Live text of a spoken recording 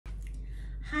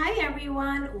Hi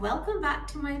everyone, welcome back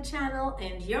to my channel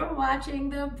and you're watching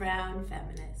The Brown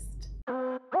Feminist.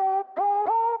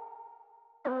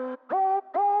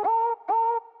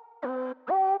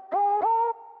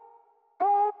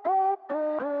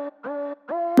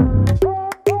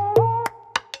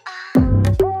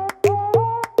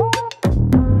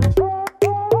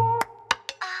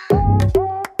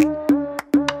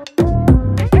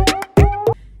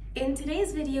 In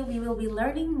today's video, we will be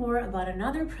learning more about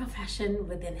another profession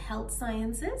within health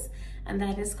sciences, and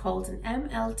that is called an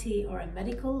MLT, or a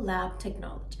Medical Lab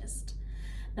Technologist.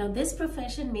 Now, this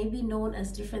profession may be known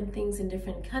as different things in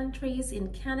different countries.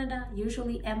 In Canada,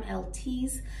 usually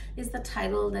MLTs is the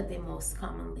title that they most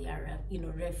commonly are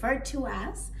referred to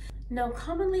as. Now,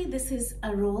 commonly this is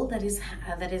a role that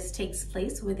takes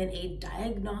place within a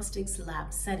diagnostics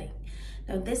lab setting.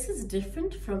 Now, this is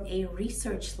different from a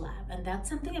research lab, and that's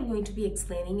something I'm going to be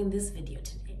explaining in this video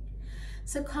today.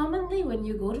 So commonly when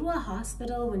you go to a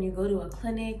hospital, when you go to a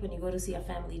clinic, when you go to see a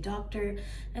family doctor,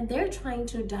 and they're trying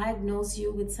to diagnose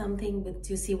you with something,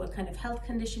 to see what kind of health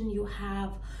condition you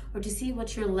have, or to see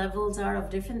what your levels are of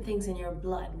different things in your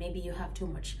blood. Maybe you have too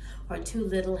much or too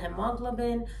little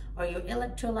hemoglobin, or your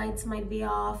electrolytes might be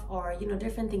off, or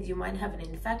different things. You might have an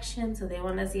infection, so they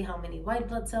want to see how many white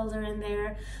blood cells are in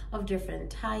there of different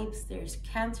types. There's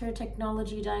cancer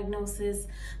technology diagnosis.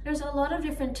 There's a lot of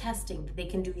different testing that they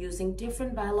can do using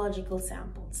different biological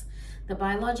samples. The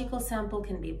biological sample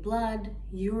can be blood,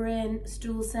 urine,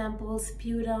 stool samples,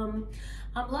 sputum,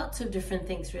 lots of different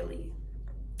things really.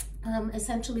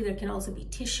 Essentially, there can also be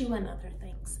tissue and other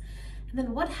things. And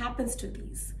then what happens to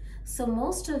these? So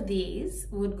most of these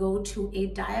would go to a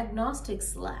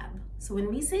diagnostics lab. So when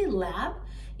we say lab,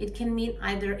 it can mean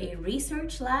either a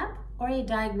research lab or a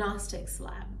diagnostics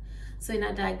lab. So in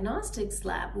a diagnostics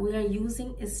lab, we are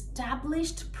using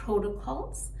established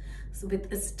protocols, so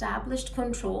with established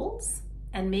controls,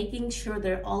 and making sure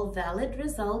they're all valid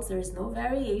results. There is no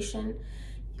variation.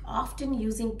 Often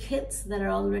using kits that are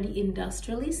already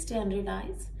industrially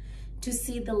standardized to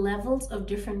see the levels of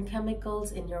different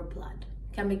chemicals in your blood.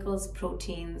 Chemicals,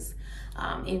 proteins,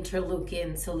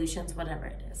 interleukin, solutions, whatever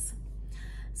it is.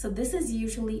 So this is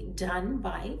usually done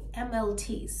by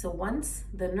MLTs. So once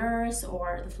the nurse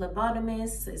or the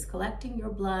phlebotomist is collecting your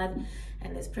blood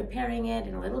and is preparing it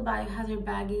in little biohazard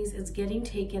baggies, it's getting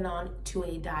taken on to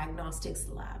a diagnostics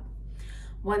lab.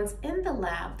 Once in the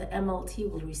lab, the MLT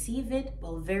will receive it,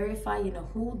 will verify,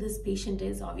 who this patient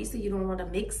is. Obviously, you don't want to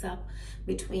mix up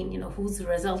between, whose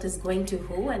result is going to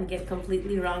who and get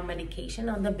completely wrong medication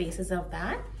on the basis of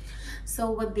that. So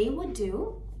what they would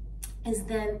do is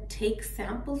then take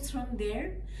samples from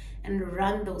there and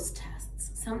run those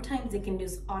tests. Sometimes they can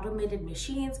use automated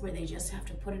machines where they just have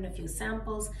to put in a few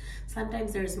samples.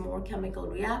 Sometimes there's more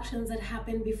chemical reactions that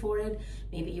happen before it.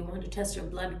 Maybe you want to test your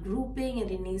blood grouping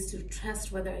and it needs to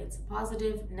test whether it's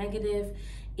positive, negative,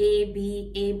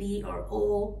 AB, or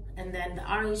O, and then the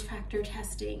RH factor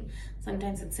testing.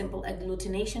 Sometimes it's simple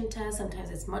agglutination test,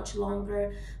 sometimes it's much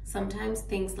longer. Sometimes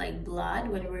things like blood,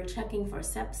 when we're checking for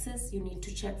sepsis, you need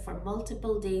to check for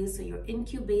multiple days, so you're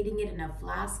incubating it in a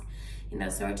flask in a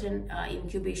certain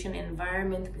incubation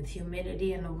environment with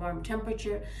humidity and a warm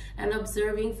temperature, and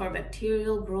observing for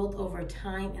bacterial growth over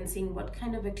time and seeing what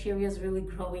kind of bacteria is really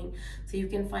growing, so you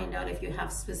can find out if you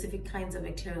have specific kinds of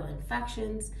bacterial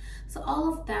infections. So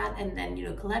all of that, and then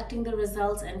collecting the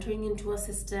results, entering into a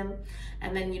system,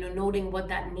 and then noting what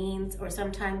that means. Or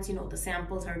sometimes the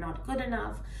samples are not good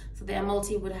enough, so the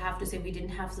MLT would have to say we didn't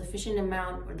have sufficient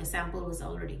amount, or the sample was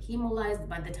already chemolyzed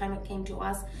by the time it came to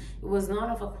us. It was not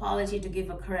of a quality to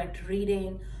give a correct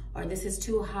reading, or this is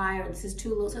too high or this is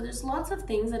too low. So there's lots of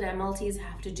things that MLTs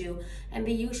have to do, and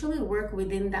they usually work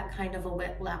within that kind of a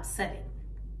wet lab setting.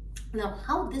 Now,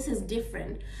 how this is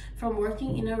different from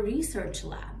working in a research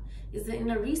lab is that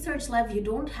in a research lab, you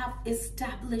don't have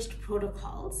established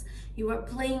protocols. You are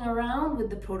playing around with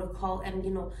the protocol and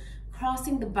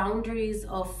crossing the boundaries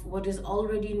of what is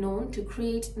already known to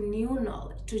create new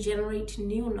knowledge, to generate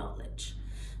new knowledge.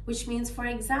 Which means, for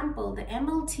example, the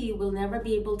MLT will never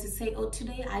be able to say, oh,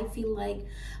 today I feel like,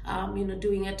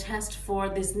 doing a test for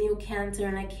this new cancer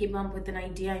and I came up with an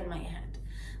idea in my head.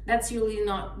 That's really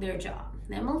not their job.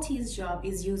 The MLT's job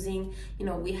is using,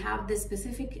 we have this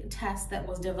specific test that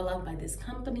was developed by this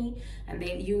company, and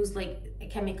they use like a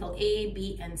chemical A,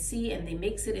 B, and C, and they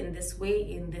mix it in this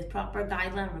way, in the proper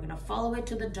guideline. We're going to follow it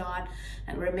to the dot,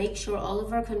 and we're make sure all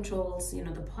of our controls,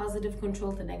 the positive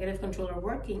control, the negative control are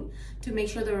working to make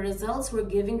sure the results we're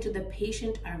giving to the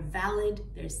patient are valid,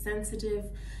 they're sensitive,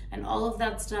 and all of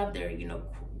that stuff, they're,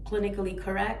 clinically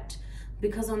correct.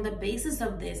 Because on the basis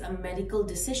of this, a medical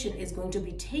decision is going to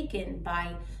be taken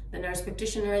by the nurse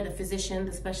practitioner, the physician,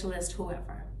 the specialist,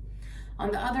 whoever.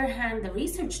 On the other hand, the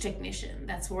research technician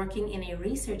that's working in a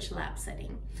research lab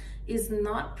setting is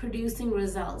not producing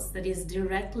results that is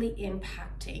directly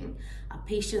impacting a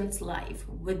patient's life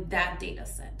with that data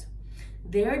set.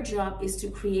 Their job is to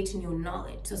create new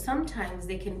knowledge. So sometimes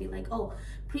they can be like, oh,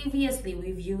 previously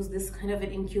we've used this kind of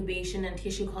an incubation and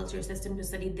tissue culture system to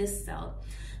study this cell.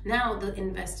 Now the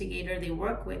investigator they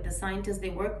work with, the scientist they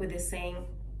work with is saying,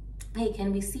 hey,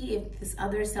 can we see if this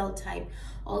other cell type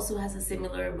also has a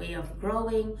similar way of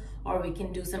growing, or we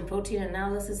can do some protein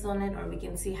analysis on it, or we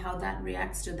can see how that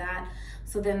reacts to that.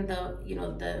 So then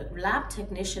the lab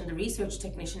technician, the research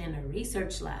technician in a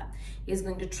research lab is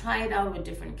going to try it out with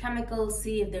different chemicals,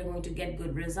 see if they're going to get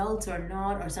good results or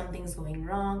not, or something's going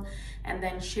wrong, and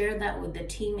then share that with the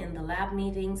team in the lab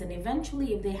meetings. And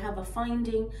eventually, if they have a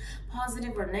finding,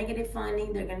 positive or negative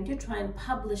finding, they're going to try and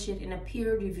publish it in a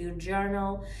peer-reviewed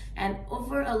journal. And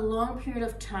over a long period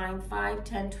of time, 5,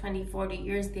 10, 20, 40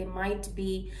 years, they might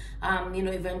be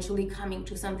eventually coming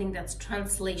to something that's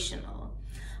translational.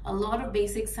 A lot of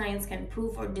basic science can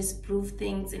prove or disprove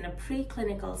things in a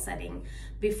preclinical setting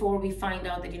before we find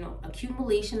out that,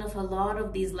 accumulation of a lot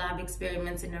of these lab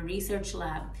experiments in a research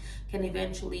lab can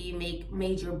eventually make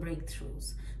major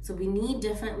breakthroughs. So we need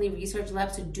definitely research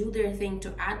labs to do their thing,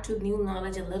 to add to new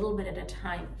knowledge a little bit at a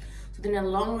time. So then in the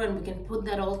long run, we can put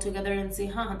that all together and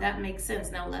say, that makes sense.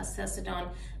 Now let's test it on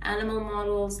animal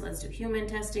models. Let's do human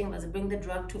testing. Let's bring the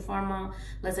drug to pharma.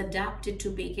 Let's adapt it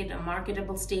to make it a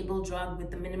marketable, stable drug with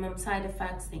the minimum side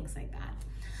effects, things like that.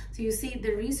 So you see,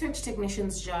 the research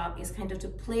technician's job is kind of to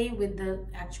play with the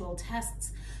actual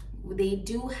tests. They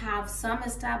do have some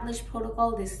established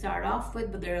protocol they start off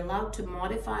with, but they're allowed to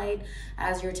modify it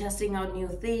as you're testing out new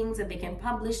things, and they can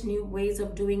publish new ways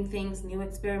of doing things, new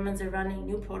experiments are running,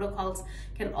 new protocols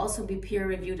can also be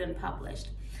peer-reviewed and published.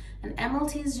 And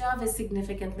MLT's job is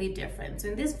significantly different. So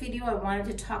in this video, I wanted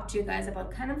to talk to you guys about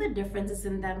kind of the differences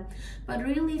in them, but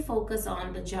really focus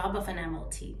on the job of an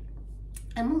MLT.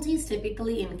 MLTs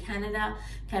typically in Canada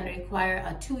can require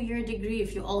a 2-year degree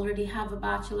if you already have a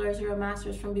bachelor's or a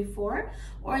master's from before,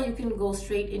 or you can go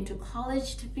straight into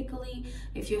college typically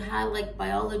if you had like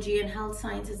biology and health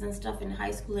sciences and stuff in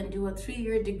high school, and do a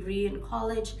 3-year degree in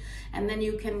college, and then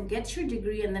you can get your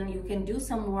degree and then you can do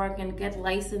some work and get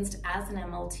licensed as an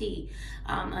MLT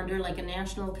under like a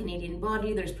national Canadian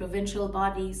body. There's provincial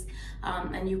bodies,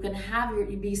 and you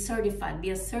can be certified,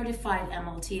 be a certified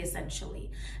MLT essentially,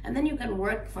 and then you can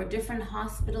work for different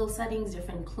hospital settings,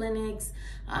 different clinics,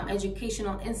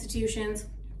 educational institutions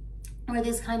where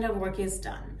this kind of work is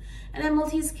done. And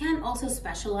MLTs can also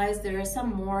specialize. There are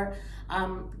some more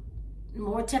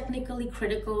technically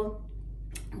critical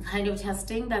kind of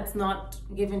testing that's not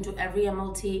given to every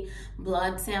MLT.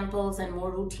 Blood samples and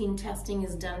more routine testing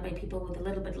is done by people with a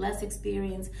little bit less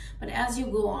experience. But as you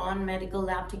go on, medical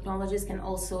lab technologists can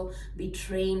also be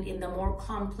trained in the more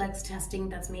complex testing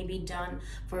that's maybe done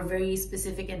for very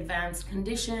specific advanced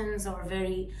conditions, or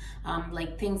very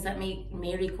like things that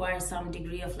may require some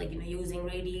degree of using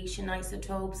radiation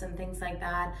isotopes and things like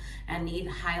that, and need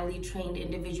highly trained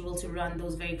individuals to run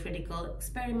those very critical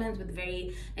experiments with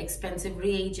very expensive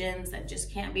reagents that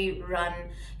just can't be run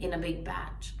in a big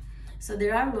batch. So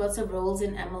there are lots of roles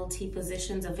in MLT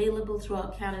positions available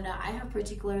throughout Canada. I have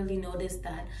particularly noticed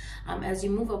that as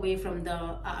you move away from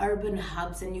the urban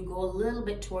hubs and you go a little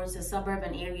bit towards the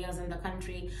suburban areas in the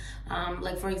country,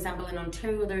 like for example in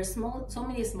Ontario, there's so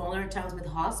many smaller towns with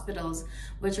hospitals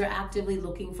which are actively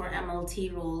looking for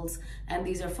MLT roles, and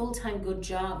these are full-time good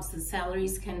jobs. The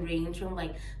salaries can range from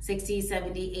like 60,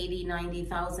 70, 80,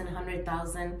 90,000,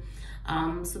 100,000.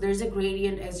 So there's a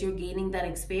gradient as you're gaining that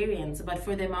experience, but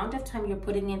for the amount of time you're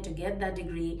putting in to get that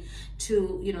degree,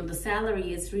 to the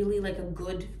salary is really like a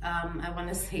good I want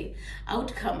to say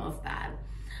outcome of that.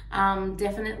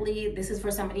 Definitely this is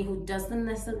for somebody who doesn't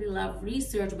necessarily love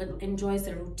research but enjoys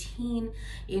the routine,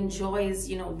 enjoys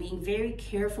being very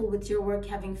careful with your work,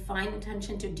 having fine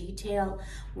attention to detail,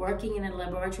 working in a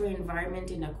laboratory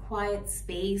environment in a quiet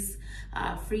space,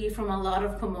 free from a lot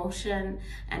of commotion,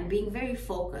 and being very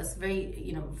focused,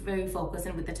 very focused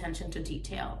and with attention to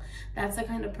detail. That's the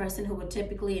kind of person who would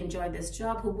typically enjoy this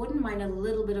job, who wouldn't mind a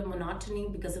little bit of monotony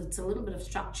because it's a little bit of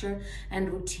structure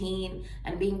and routine,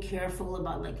 and being careful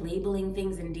about labeling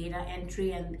things in data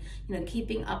entry, and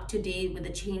keeping up to date with the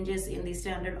changes in the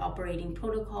standard operating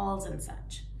protocols and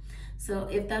such. So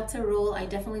if that's a role, I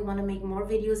definitely want to make more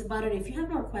videos about it. If you have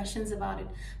more questions about it,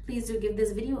 please do give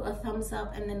this video a thumbs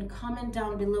up and then comment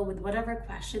down below with whatever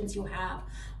questions you have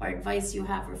or advice you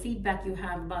have or feedback you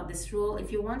have about this role.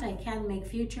 If you want, I can make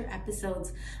future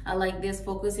episodes like this,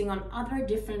 focusing on other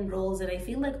different roles that I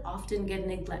feel like often get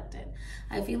neglected.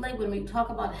 I feel like when we talk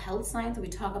about health science, we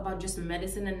talk about just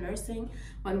medicine and nursing.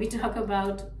 When we talk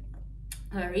about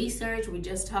research, we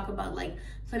just talk about like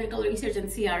clinical research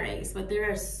and CRAs, but there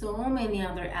are so many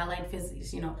other allied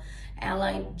physics,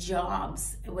 allied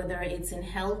jobs, whether it's in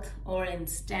health or in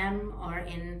STEM or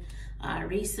in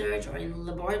research or in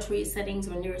laboratory settings,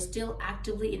 when you're still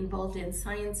actively involved in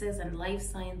sciences and life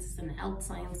sciences and health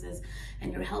sciences,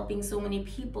 and you're helping so many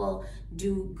people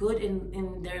do good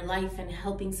in their life and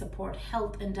helping support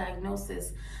health and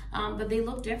diagnosis. But they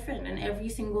look different, and every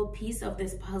single piece of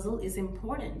this puzzle is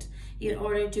important in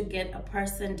order to get a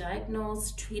person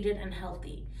diagnosed, treated, and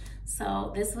healthy.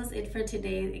 So this was it for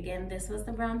today. Again, this was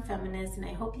the Brown Feminist, and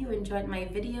I hope you enjoyed my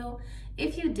video.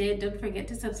 If you did, don't forget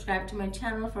to subscribe to my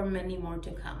channel for many more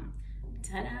to come.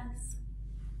 Ta-da!